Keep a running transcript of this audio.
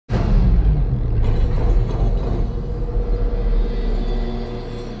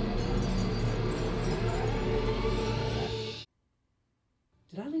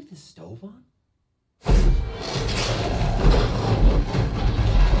stove on?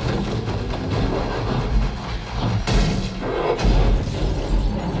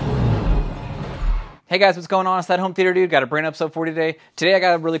 Hey guys, what's going on? It's that home theater dude. Got a brand new episode for you today. Today I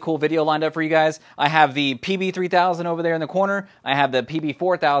got a really cool video lined up for you guys. I have the PB-3000 over there in the corner. I have the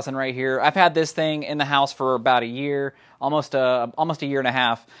PB-4000 right here. I've had this thing in the house for about a year, almost a year and a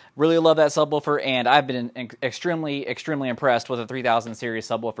half. Really love that subwoofer, and I've been extremely impressed with the 3000 series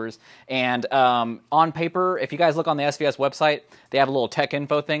subwoofers. And on paper, if you guys look on the SVS website, they have a little tech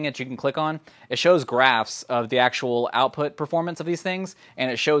info thing that you can click on. It shows graphs of the actual output performance of these things,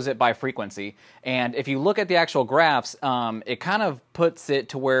 and it shows it by frequency. And if you look at the actual graphs, it kind of puts it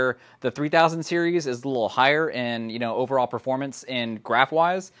to where the 3000 series is a little higher in overall performance in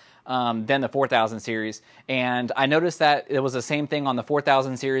graph-wise than the 4000 series. And I noticed that it was the same thing on the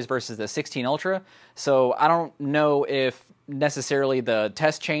 4000 series versus the 16 Ultra. So I don't know if necessarily the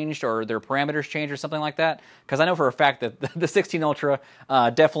test changed or their parameters changed or something like that, because I know for a fact that the 16 Ultra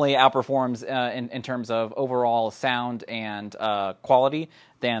definitely outperforms in terms of overall sound and quality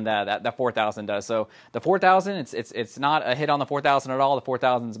than that 4000 does. So the 4000, it's not a hit on the 4000 at all. The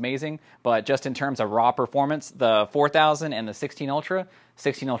 4000 is amazing, but just in terms of raw performance, the 4000 and the 16 Ultra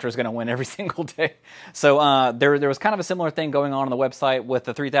is going to win every single day. So there was kind of a similar thing going on the website with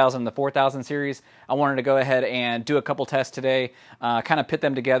the 3000 and the 4000 series. I wanted to go ahead and do a couple tests today, kind of pit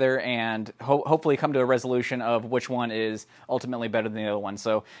them together, and hopefully come to a resolution of which one is ultimately better than the other one.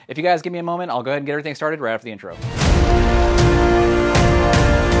 So if you guys give me a moment, I'll go ahead and get everything started right after the intro.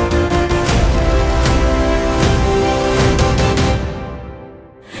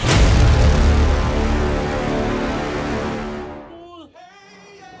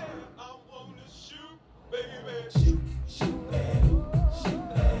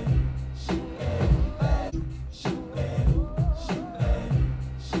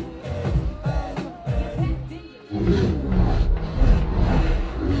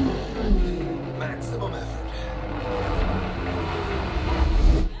 Maximum effort.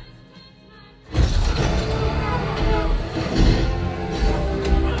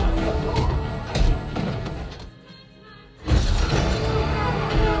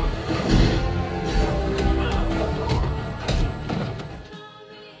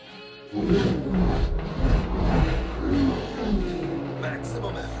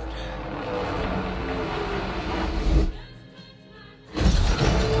 Maximum effort.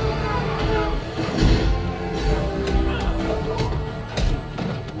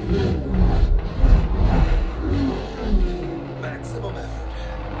 Maximum effort.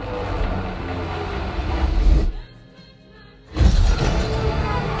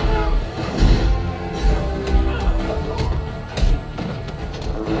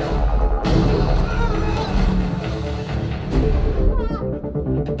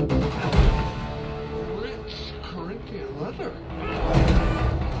 Rich Corinthian leather.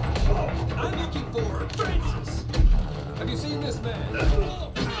 I'm looking for Francis. Have you seen this man?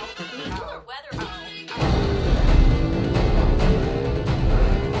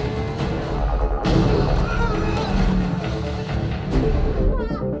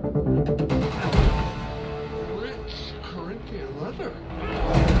 Rich Corinthian leather.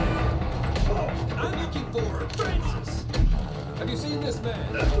 I'm looking for Francis. Have you seen this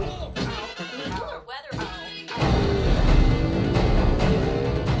man?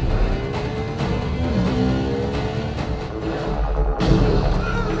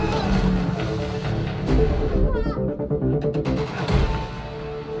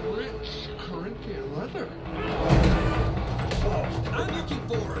 Rich Corinthian leather. I'm looking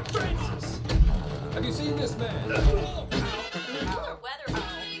for Francis. Have you seen this man?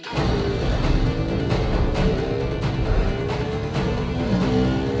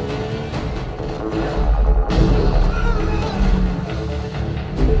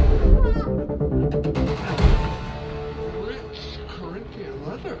 Rich Corinthian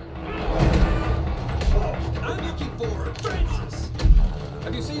leather. I'm looking for Francis.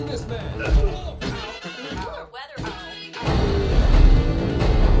 Have you seen this man?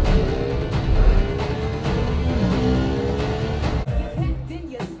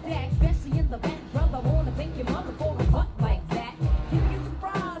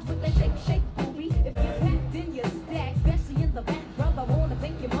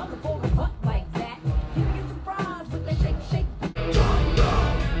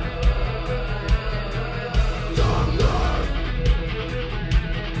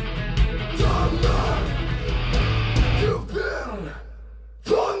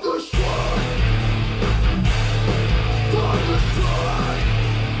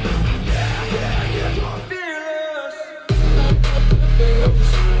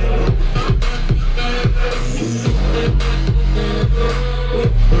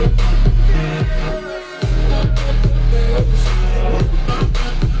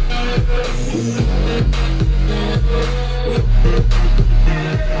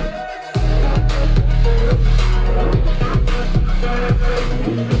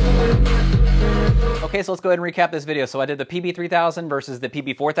 Okay, so let's go ahead and recap this video. So I did the PB-3000 versus the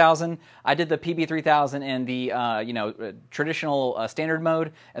PB-4000. I did the PB-3000 in the traditional standard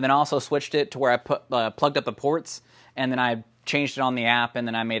mode, and then I also switched it to where I plugged up the ports, and then I changed it on the app, and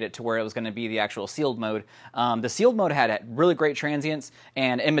then I made it to where it was going to be the actual sealed mode. The sealed mode had really great transients,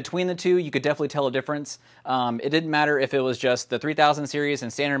 and in between the two, you could definitely tell a difference. It didn't matter if it was just the 3000 series in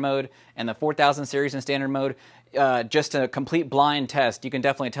standard mode and the 4000 series in standard mode. Just a complete blind test, you can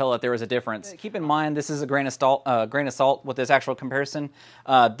definitely tell that there was a difference. Keep in mind, this is a grain of salt with this actual comparison.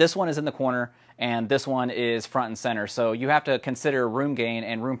 This one is in the corner, and this one is front and center. So you have to consider room gain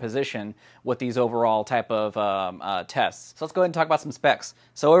and room position with these overall type of tests. So let's go ahead and talk about some specs.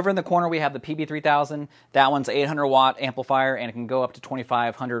 So over in the corner, we have the PB-3000. That one's 800 watt amplifier, and it can go up to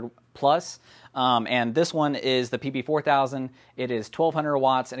 2500 plus. And this one is the PB-4000. It is 1200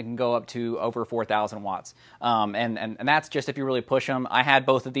 watts, and it can go up to over 4000 watts. And that's just if you really push them. I had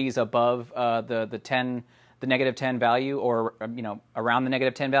both of these above the negative 10 value, or around the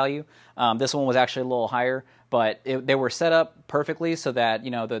negative 10 value. This one was actually a little higher, but they were set up perfectly so that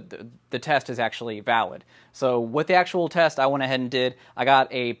the test is actually valid. So with the actual test, I went ahead and did. I got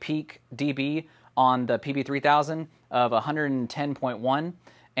a peak dB on the PB-3000 of 110.1.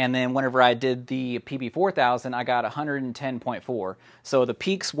 And then whenever I did the PB-4000, I got 110.4. So the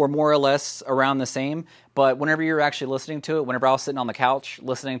peaks were more or less around the same, but whenever you're actually listening to it, whenever I was sitting on the couch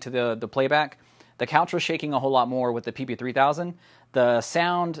listening to the playback, the couch was shaking a whole lot more with the PB-3000. The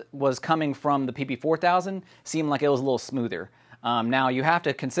sound was coming from the PB-4000, seemed like it was a little smoother. Now you have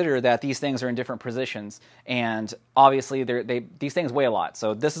to consider that these things are in different positions, and obviously these things weigh a lot.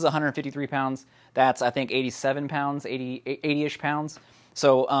 So this is 153 pounds. That's, I think, 87 pounds, 80-ish pounds.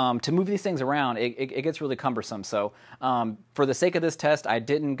 So to move these things around, it gets really cumbersome. So for the sake of this test, I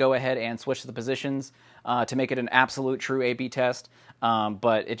didn't go ahead and switch the positions to make it an absolute true A/B test.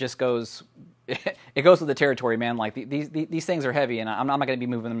 But it just goes, it goes with the territory, man. Like these things are heavy, and I'm not going to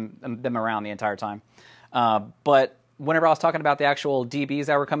be moving them around the entire time. But whenever I was talking about the actual dBs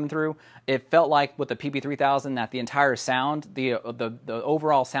that were coming through, it felt like with the PB-3000 that the entire sound, the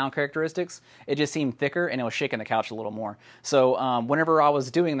overall sound characteristics, it just seemed thicker, and it was shaking the couch a little more. So whenever I was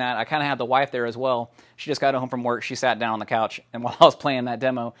doing that, I kind of had the wife there as well. She just got home from work. She sat down on the couch, and while I was playing that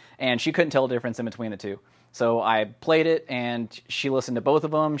demo, and she couldn't tell the difference in between the two. So I played it, and she listened to both of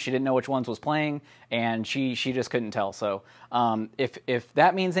them. She didn't know which ones was playing, and she just couldn't tell. So if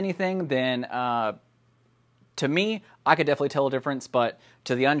that means anything, then to me, I could definitely tell a difference, but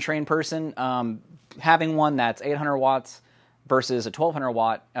to the untrained person, having one that's 800 watts versus a 1200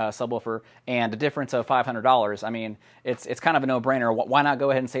 watt subwoofer and a difference of $500, I mean, it's kind of a no-brainer. Why not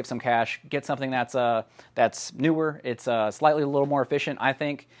go ahead and save some cash, get something that's newer, it's slightly a little more efficient, I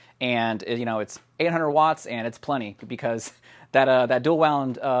think, and it's 800 watts and it's plenty, because that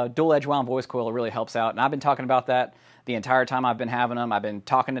dual edge wound voice coil really helps out, and I've been talking about that the entire time I've been having them. I've been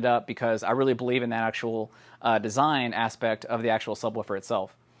talking it up because I really believe in that actual design aspect of the actual subwoofer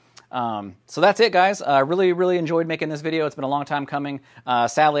itself. So that's it, guys. I really enjoyed making this video. It's been a long time coming.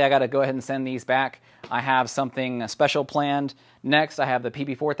 Sadly, I got to go ahead and send these back. I have something special planned. Next, I have the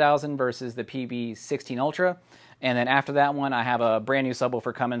PB-4000 versus the PB-16 Ultra. And then after that one, I have a brand new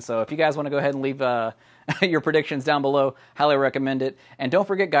subwoofer coming. So if you guys want to go ahead and leave your predictions down below, highly recommend it. And don't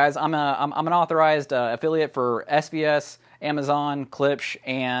forget, guys, I'm an authorized affiliate for SVS, Amazon, Klipsch,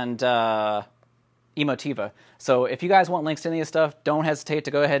 and Emotiva. So if you guys want links to any of this stuff, don't hesitate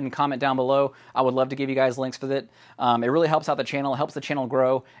to go ahead and comment down below. I would love to give you guys links for that. It really helps out the channel, helps the channel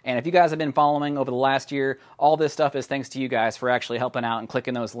grow. And if you guys have been following over the last year, all this stuff is thanks to you guys for actually helping out and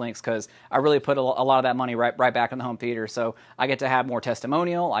clicking those links, because I really put a lot of that money right back in the home theater. So I get to have more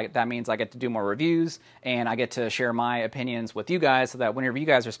testimonial. That means I get to do more reviews, and I get to share my opinions with you guys, so that whenever you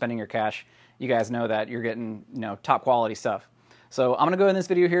guys are spending your cash, you guys know that you're getting top quality stuff. So I'm going to go in this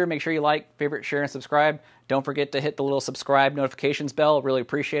video here. Make sure you like, favorite, share, and subscribe. Don't forget to hit the little subscribe notifications bell. Really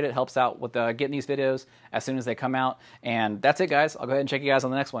appreciate it. Helps out with getting these videos as soon as they come out. And that's it, guys. I'll go ahead and check you guys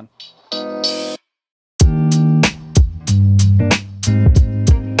on the next one.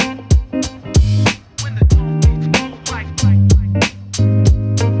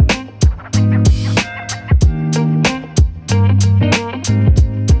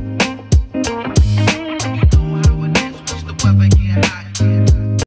 Weather